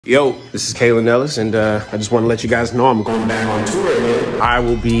Yo, this is Kaelin Ellis, and I just want to let you guys know I'm going back on tour again. I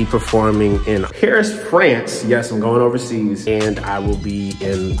will be performing in Paris, France. Yes, I'm going overseas, and I will be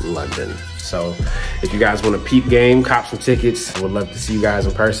in London. So if you guys want to peep game, cop some tickets, I would love to see you guys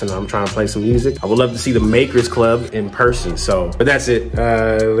in person. I'm trying to play some music. I would love to see the Makers Club in person. So, but that's it.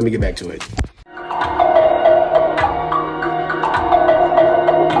 Let me get back to it.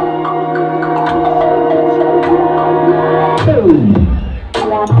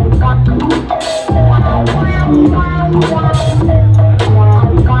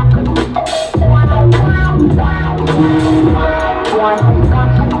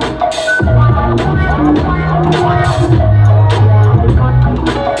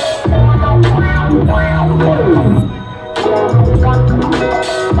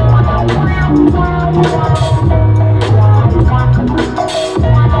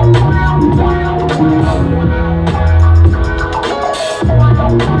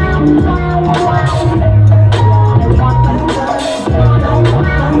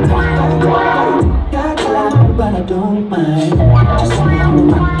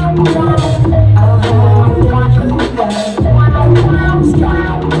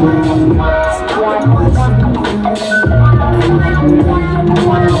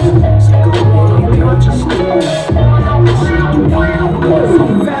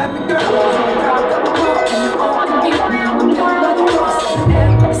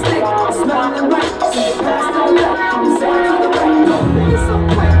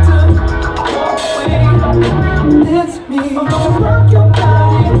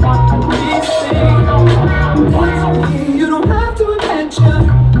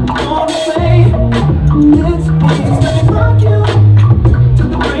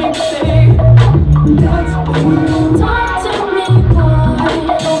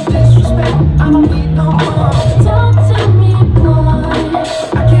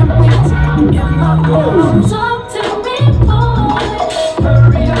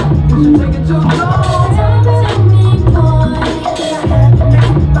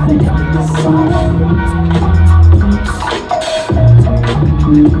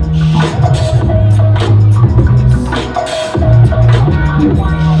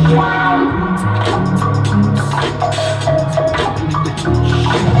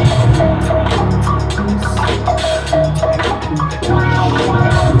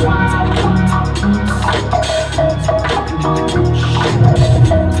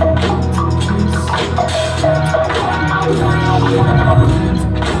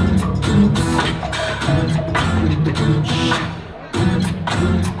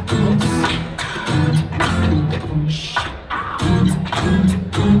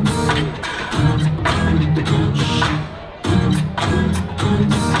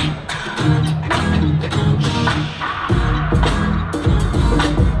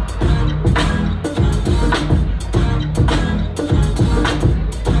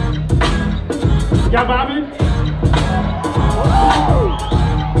 Y'all bobbing?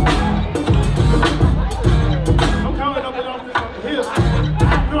 I'm coming up and off this hill. I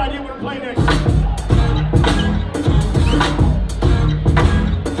have no idea what to play next.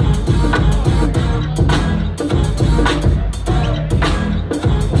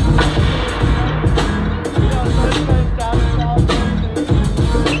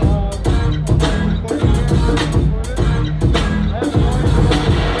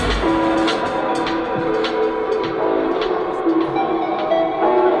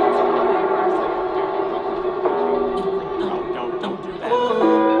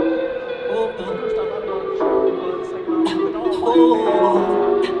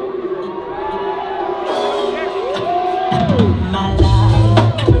 My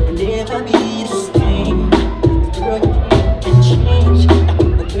life will never be the same. Girl, you can change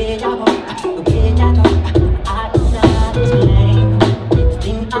the way I walk, the way I talk. I cannot explain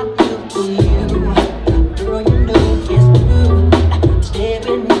everything I do for you. Girl, you know it's true. Stay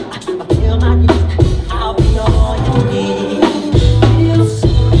with me, I feel my needs. I'll be all you need. Feel so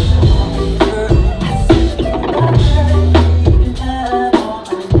good, girl. I see you love.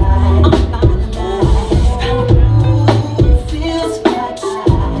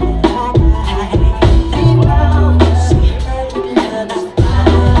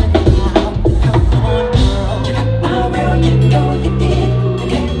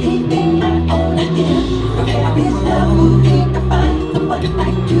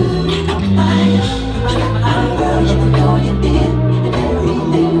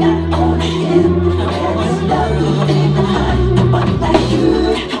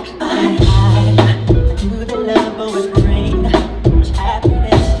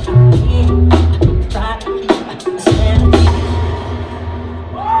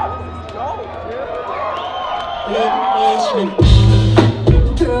 Girl,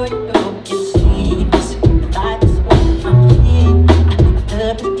 you know it seems like it's what I'm feeling. I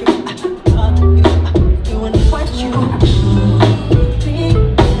love the truth, I love you, doing what you do.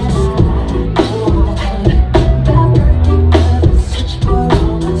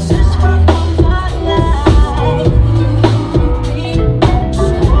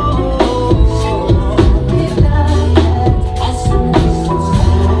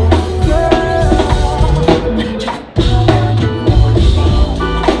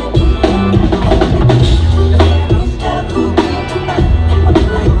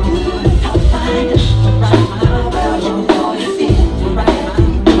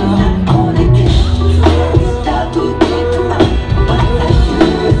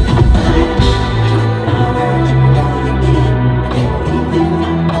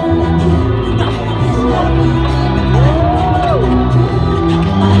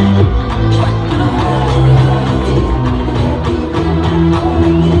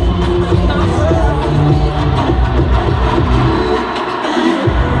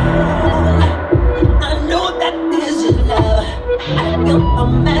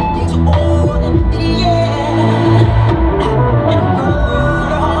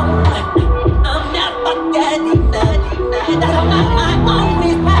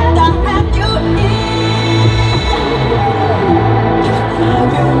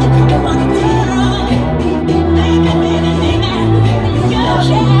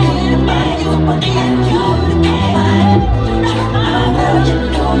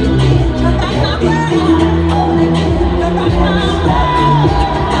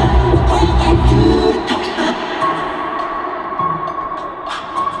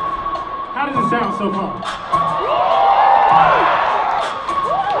 How does it sound so far?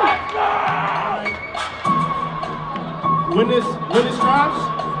 When this drops,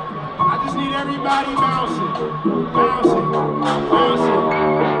 I just need everybody bouncing, bouncing, bouncing,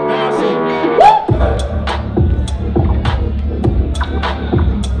 bouncing.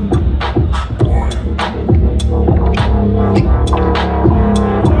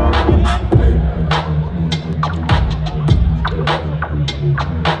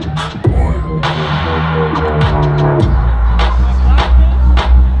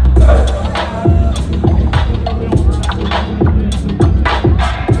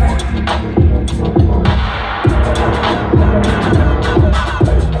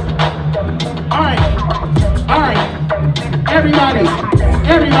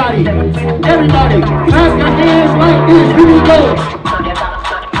 Everybody, clap your hands like this. Here we go.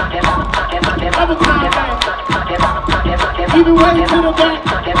 Double time, man. Even way to the back.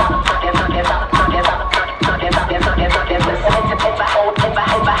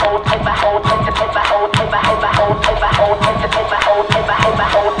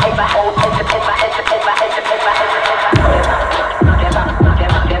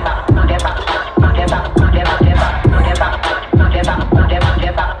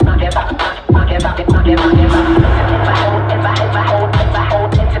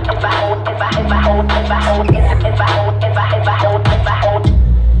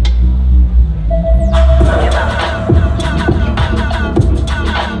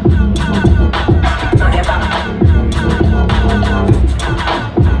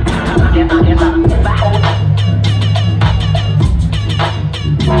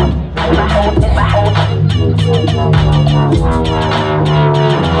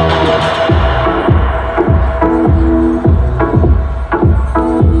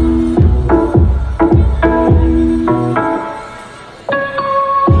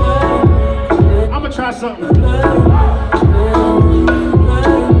 Try something.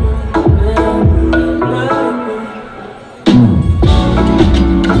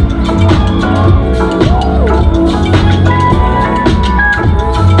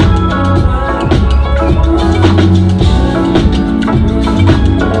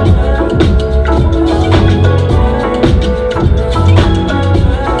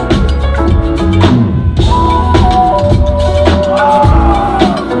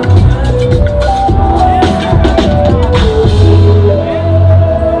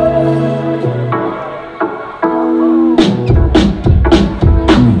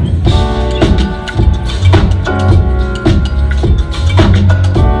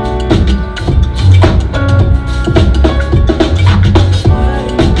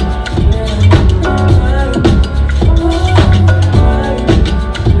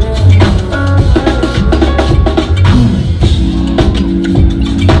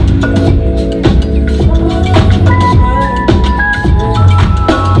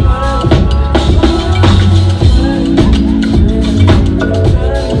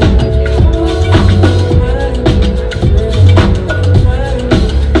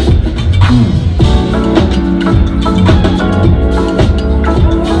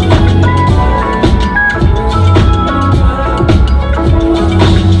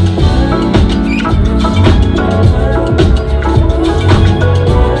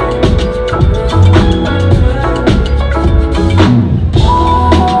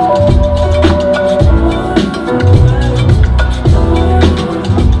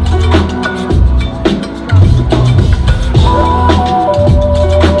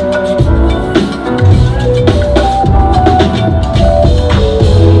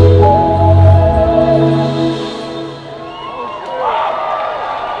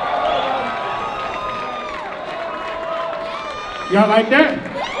 Y'all like that?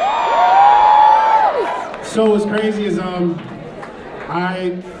 So what's crazy is y'all,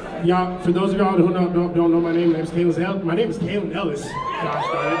 for those of y'all who don't know my name, my name is Kaelin Ellis. Josh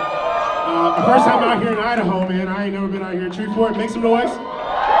started. The first time out here in Idaho, man, I ain't never been out here in Treefort. Make some noise.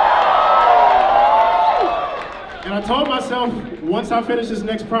 And I told myself, once I finish this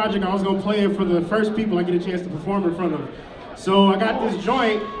next project, I was gonna play it for the first people I get a chance to perform in front of. So I got this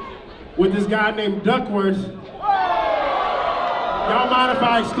joint with this guy named Duckworth. Y'all mind if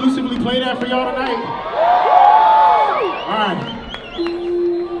I exclusively play that for y'all tonight? All right.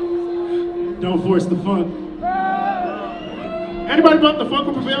 Don't force the funk. Anybody bump the funk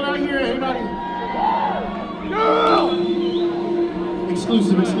will prevail out here? Anybody? No!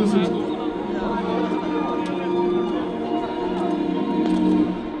 Exclusive.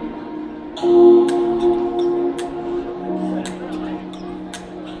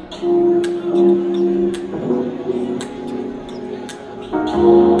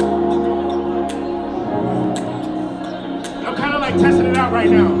 I'm kind of like testing it out right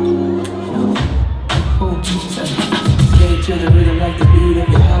now. Skate to the rhythm like the beat of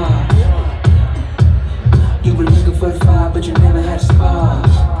your heart. You were looking for the fire, but you never had a spark.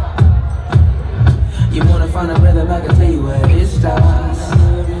 You wanna find a rhythm, I can tell you where it starts.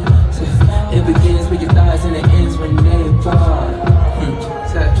 It begins with your thighs and it ends when they apart.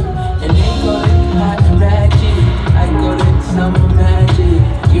 And they call it hot and ratchet, I call it summer magic.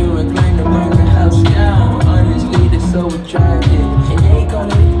 You're inclined to burn the house down, honestly that's so attractive. And they call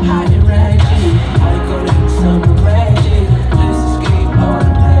it hot and ratchet, I call it summer magic. Just escape all the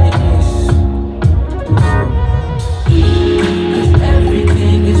madness. Cause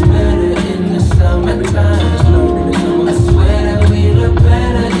everything is better in the summertime. I swear that we look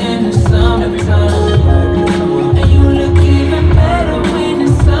better in the summertime. And you look even better when the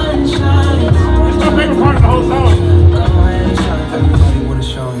sun shines. It's my favorite part of the whole song. Everybody wanna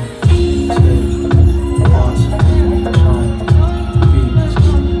shine.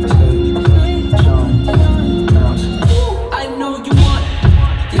 I know you want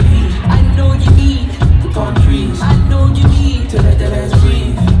the heat. I know you need the palm trees. I know you need to let that ass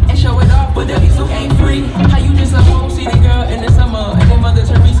breathe and show it off, but that so ain't free. How you just a home city girl in the summer and then Mother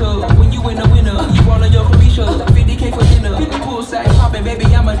Teresa when you in the winter. You all on your Carisha, 50K for dinner. Poolside popping, baby,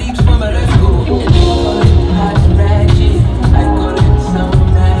 I'm a deep swimmer. Let's go. And they call it hot and ratchet. I call it summer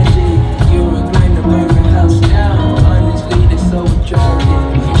magic. You're inclined to burn the house down. Honestly, that's so attractive.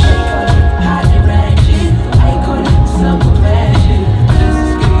 And they call it hot and ratchet. I call it summer magic. Just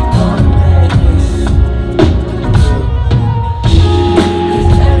escape all the madness.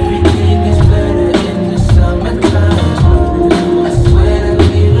 Cause everything is better in the summertime. I swear that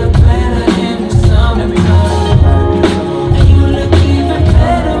we look better in the summertime. And you look even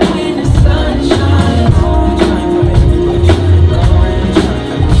better when the sun shines.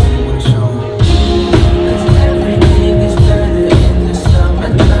 Cause everything is better in the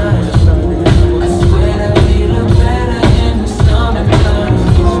summertime. I swear that we look better in the summertime.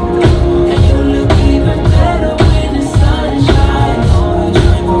 And you look even better when the sun shines.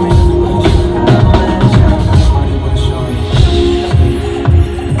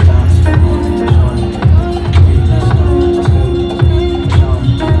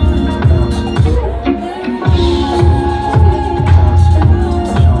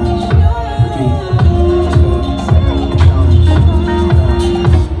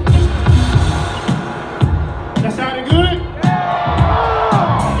 That sounded good?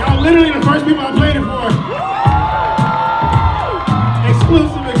 Y'all literally the first people I played it for.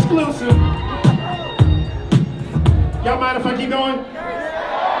 Exclusive. Y'all mind if I keep going?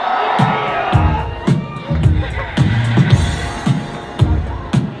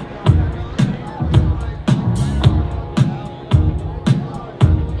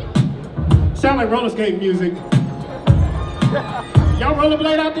 Sound like roller skate music. Y'all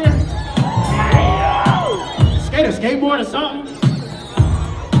rollerblade out there? Skate a skateboard or something?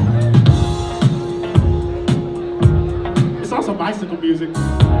 It's also bicycle music.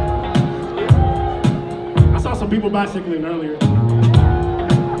 I saw some people bicycling earlier.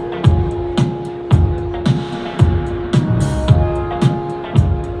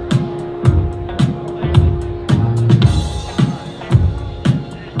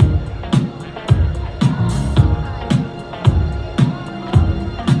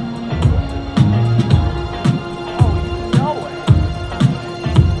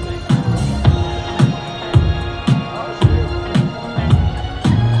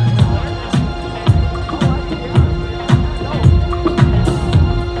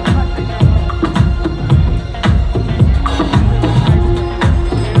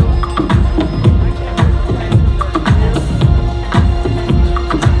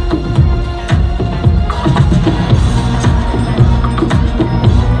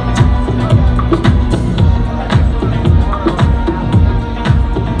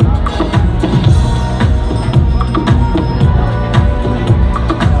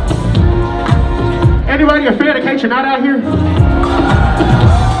 not out here?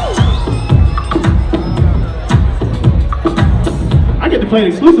 I get to play an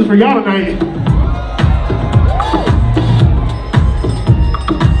exclusive for y'all tonight.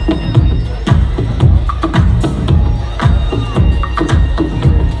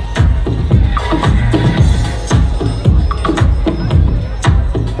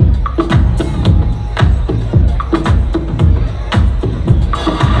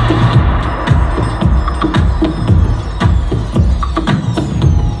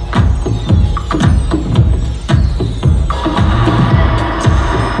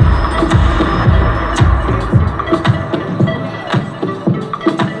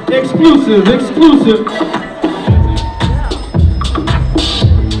 Exclusive.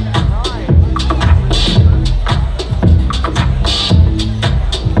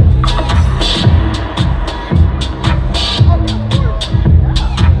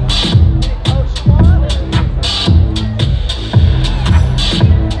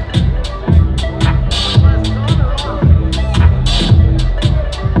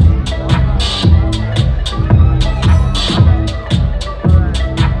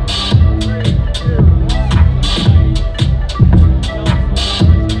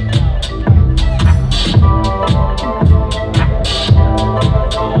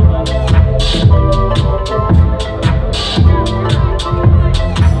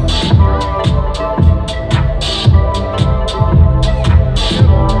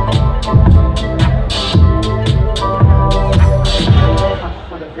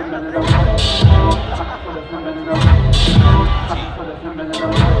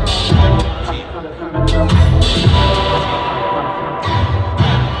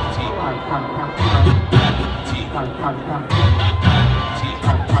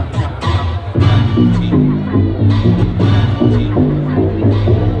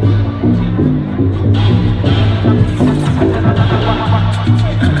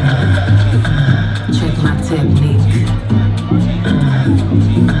 Check my technique.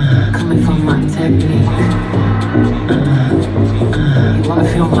 Coming from my technique. You wanna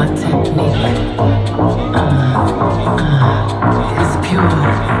feel my technique? It's pure.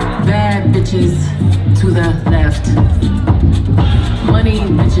 Bad bitches to the left. Money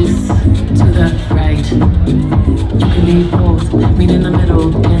bitches to the right. You can be both. Meet in the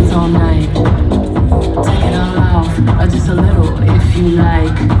middle. Dance all night. Take it all off, or just a little if you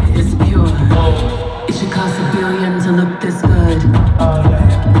like. It's pure. It should cost $1 billion to look this good.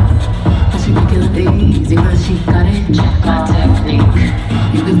 But she make it look easy, but she got it. Check my technique.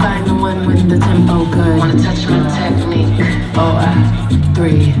 You can find the one with the tempo good. Wanna touch my technique? 4,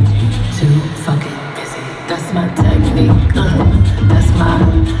 3, 2, fuck it, busy. That's my technique.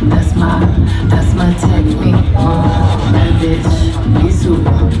 That's my technique. Bad bitch, me soup,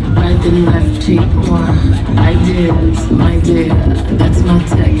 right and left cheek. Ideas, my dear, that's my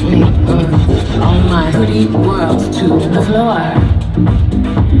technique. All my pretty world to the floor.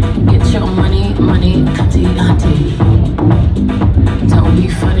 Get your money, cutty, hutty. Don't be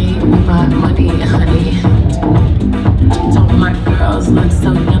funny with my money, honey. Don't my girls look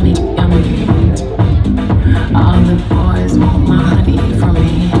so yummy, yummy. All the boys want my honey from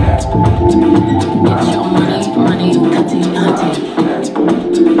me. Get your money, cutty, hutty.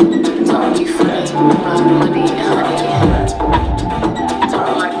 Don't be funny with my money, honey.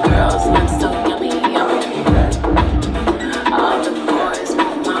 Don't my girls look so yummy, yummy. All the boys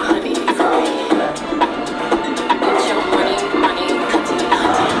want my honey from me. Get your money, cutty,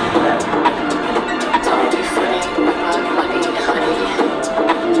 hutty.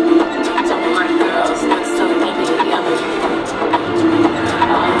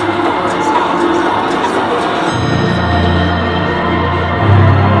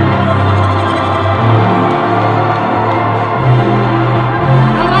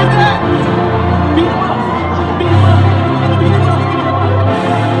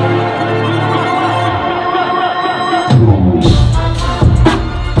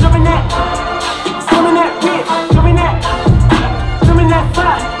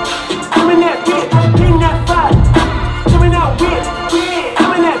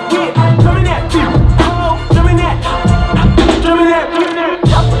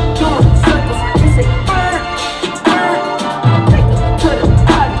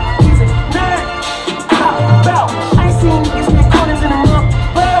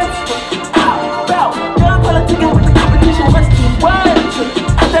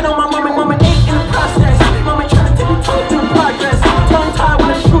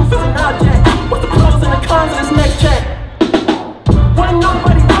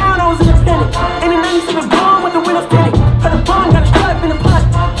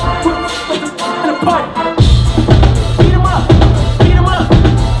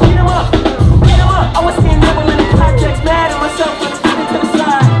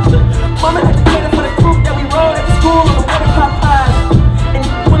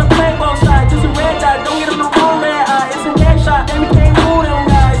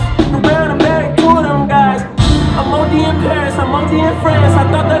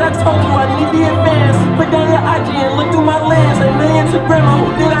 told you I need the advance. Put down your IG and look through my lens. A million to grandma, who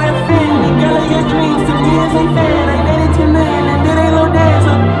did I offend? Girl, I get dreams, to me as a fan. I dated 10 million and did a little dance.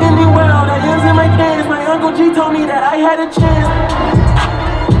 In the world, I was in my pants. My Uncle G told me that I had a chance.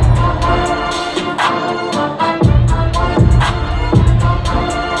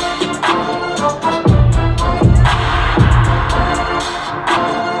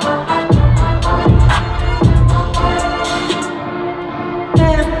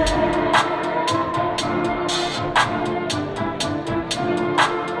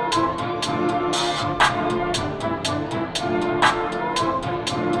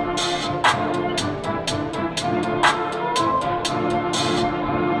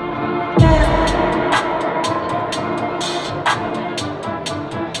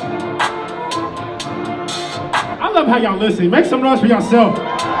 I love how y'all listen. Make some noise for yourself.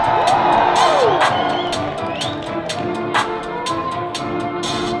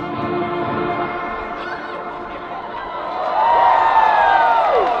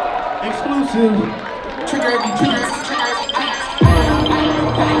 Exclusive. Trigger me, trigger.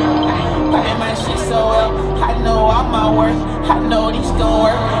 Putting my shit so well. I know all my worth. I know these gon'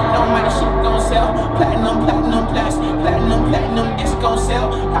 work. Know my shit gon' sell. Platinum, platinum, platinum, platinum, this gon'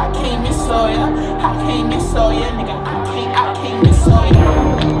 sell. I can't miss so yeah. I can't miss so yeah, nigga. I can't miss so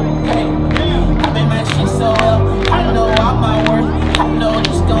yeah. Hey, I made my shit so well. I know all my worth. I know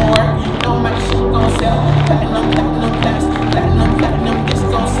this gon' work. Know my shit gon' sell. Platinum, platinum, platinum, platinum, this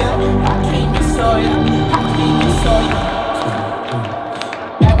gon' sell. I can't miss so yeah. I can't miss so yeah.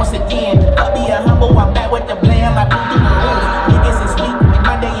 Back once again, I'll be a humble. I'm back with the blam. I blew through the roof. Niggas is weak like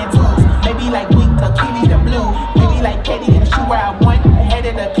Monday and Tuesday. Maybe like weak, the kiwi, the blue. Maybe like Katie and shoe where I want. Ahead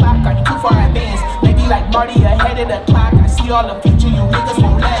of the clock, are you too far advanced? Maybe like Marty ahead of the clock. I see all the future, you niggas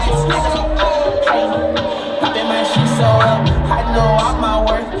won't last. Hey, poppin' my shit so up. I know all my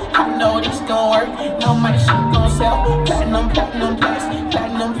worth. I know this gon' work. Know my shit gon' sell. Platinum, platinum,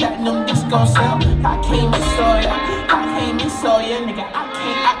 platinum, platinum, this gon' sell. I can't miss so yeah. I can't miss so yeah, nigga.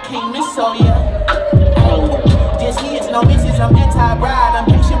 I can't miss so yeah. Just hits, no misses, I'm anti-bride. I'm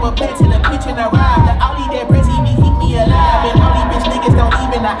patient with plans to the pitch and the ride. The Audi that brings me keep me alive. And all these bitch niggas don't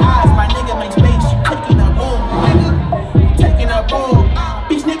even the eyes. My nigga make space, you taking a boom. Nigga, taking a boom.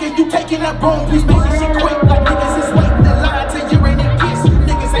 Bitch nigga, you taking a boom. Please make this shit quick. Like niggas is waiting the line till you're in and kiss.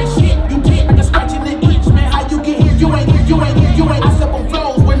 Niggas ain't shit, you can't. I can scratch in the itch, man. How you get here? You ain't here, you ain't here, you ain't. I sup on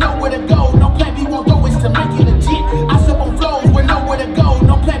flows with nowhere to go. No plan B won't go, it's to make it legit. I sup on flows with nowhere to go.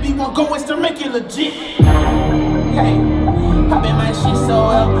 No plan B won't go, it's to make it legit. Hey, poppin' my shit so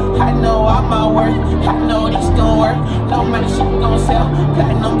well. I know all my worth. I know this gon' work. Know my shit gon' sell.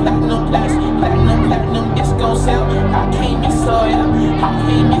 Platinum, platinum, platinum, platinum, this gon' sell. I can't miss so yeah. I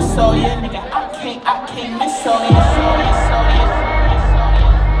can't miss so yeah, nigga. I can't miss so yeah.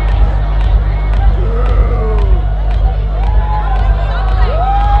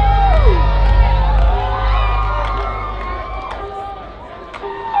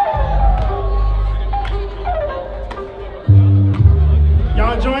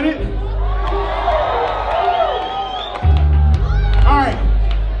 Y'all enjoying it? All right.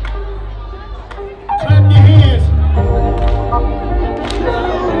 Clap your hands.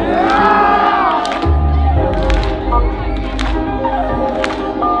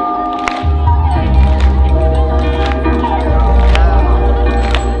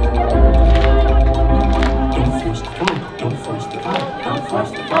 Don't force the fun. Don't force the fun. Don't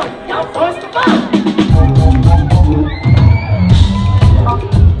force the fun. Don't force the fun.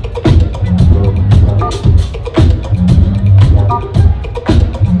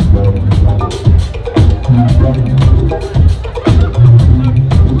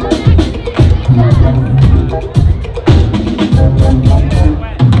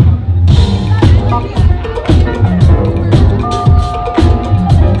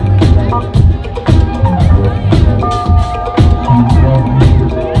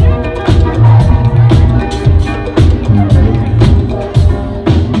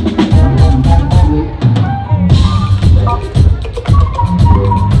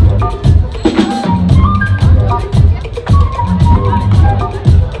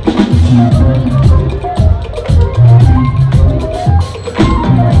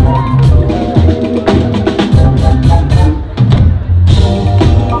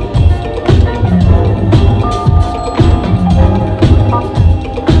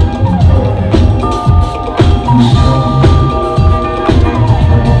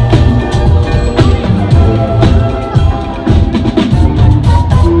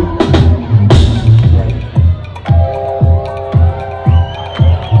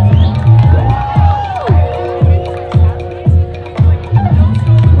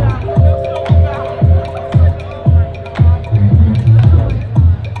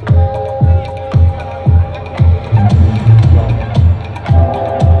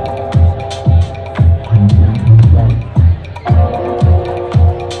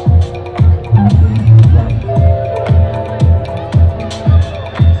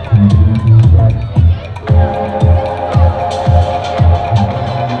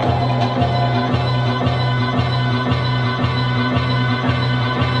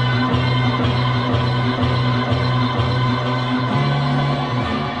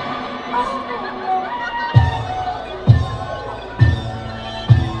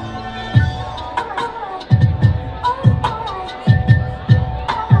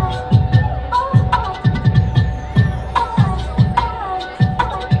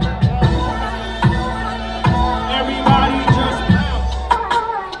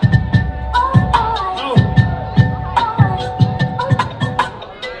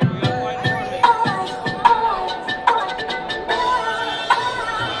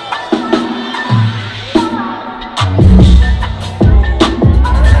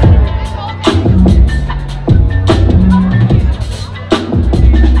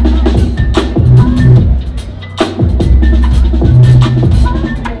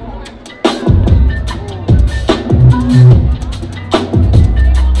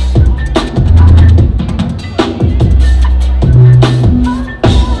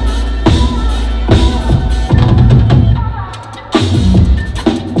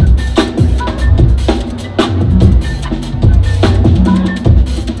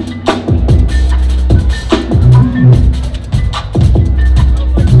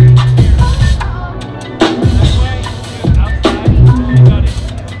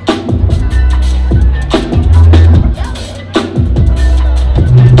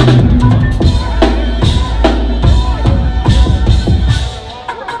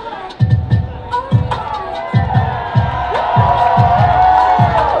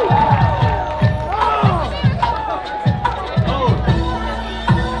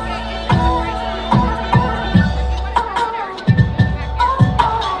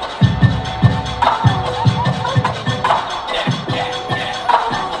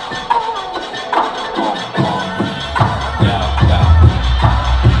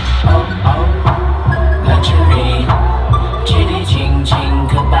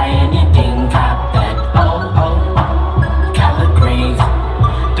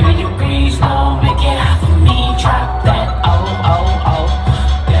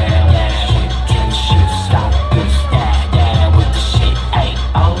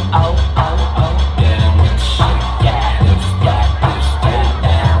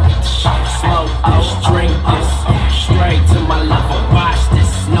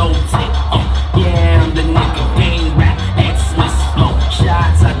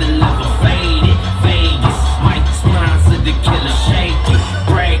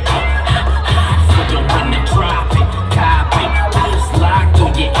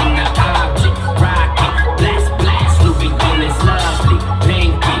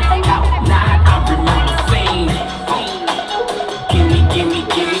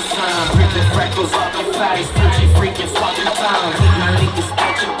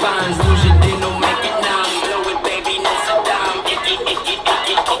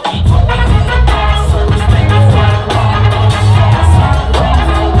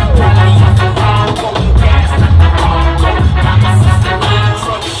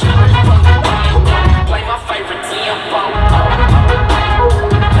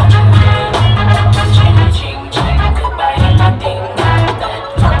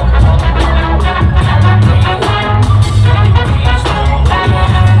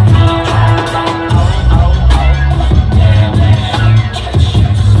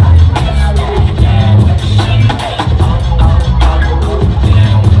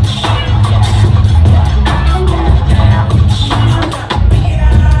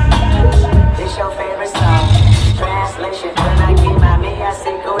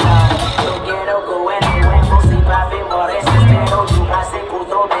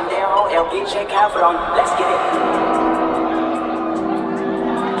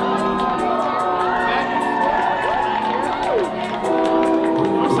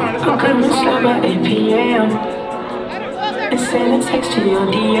 That's my I'm favorite coming song. slow by 8 p.m. and send a text to your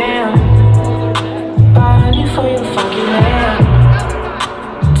DM. Buying for your fucking hair,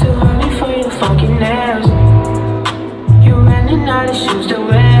 200 for your fucking nails. You running out of shoes to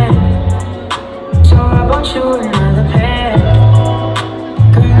wear, so I bought you another pair.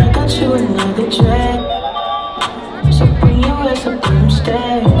 Girl, I got you another dread, so bring your ass up on them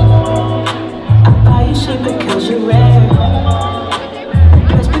stairs. I buy you shit because you're rare,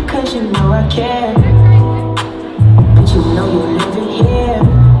 plus because you know I care. But you know you'll never hear,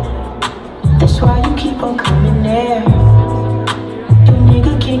 that's why you keep on coming there. You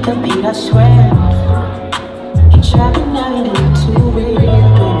nigga can't compete, I swear. You try but now you look too weird, baby.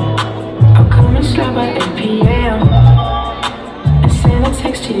 I'm coming slow by 8 p.m. and send a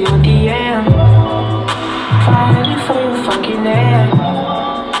text to your DM. 500 for your fucking hair,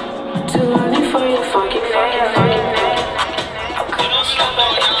 200 for your fucking hair. I'm coming slow by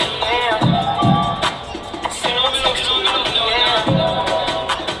 8 p.m. and send a text to your DM.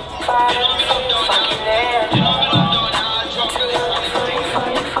 500 for your fucking hair, 200 for your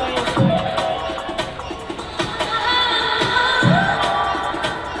fucking hair.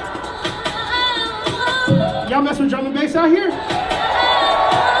 Y'all mess with drum and bass out here?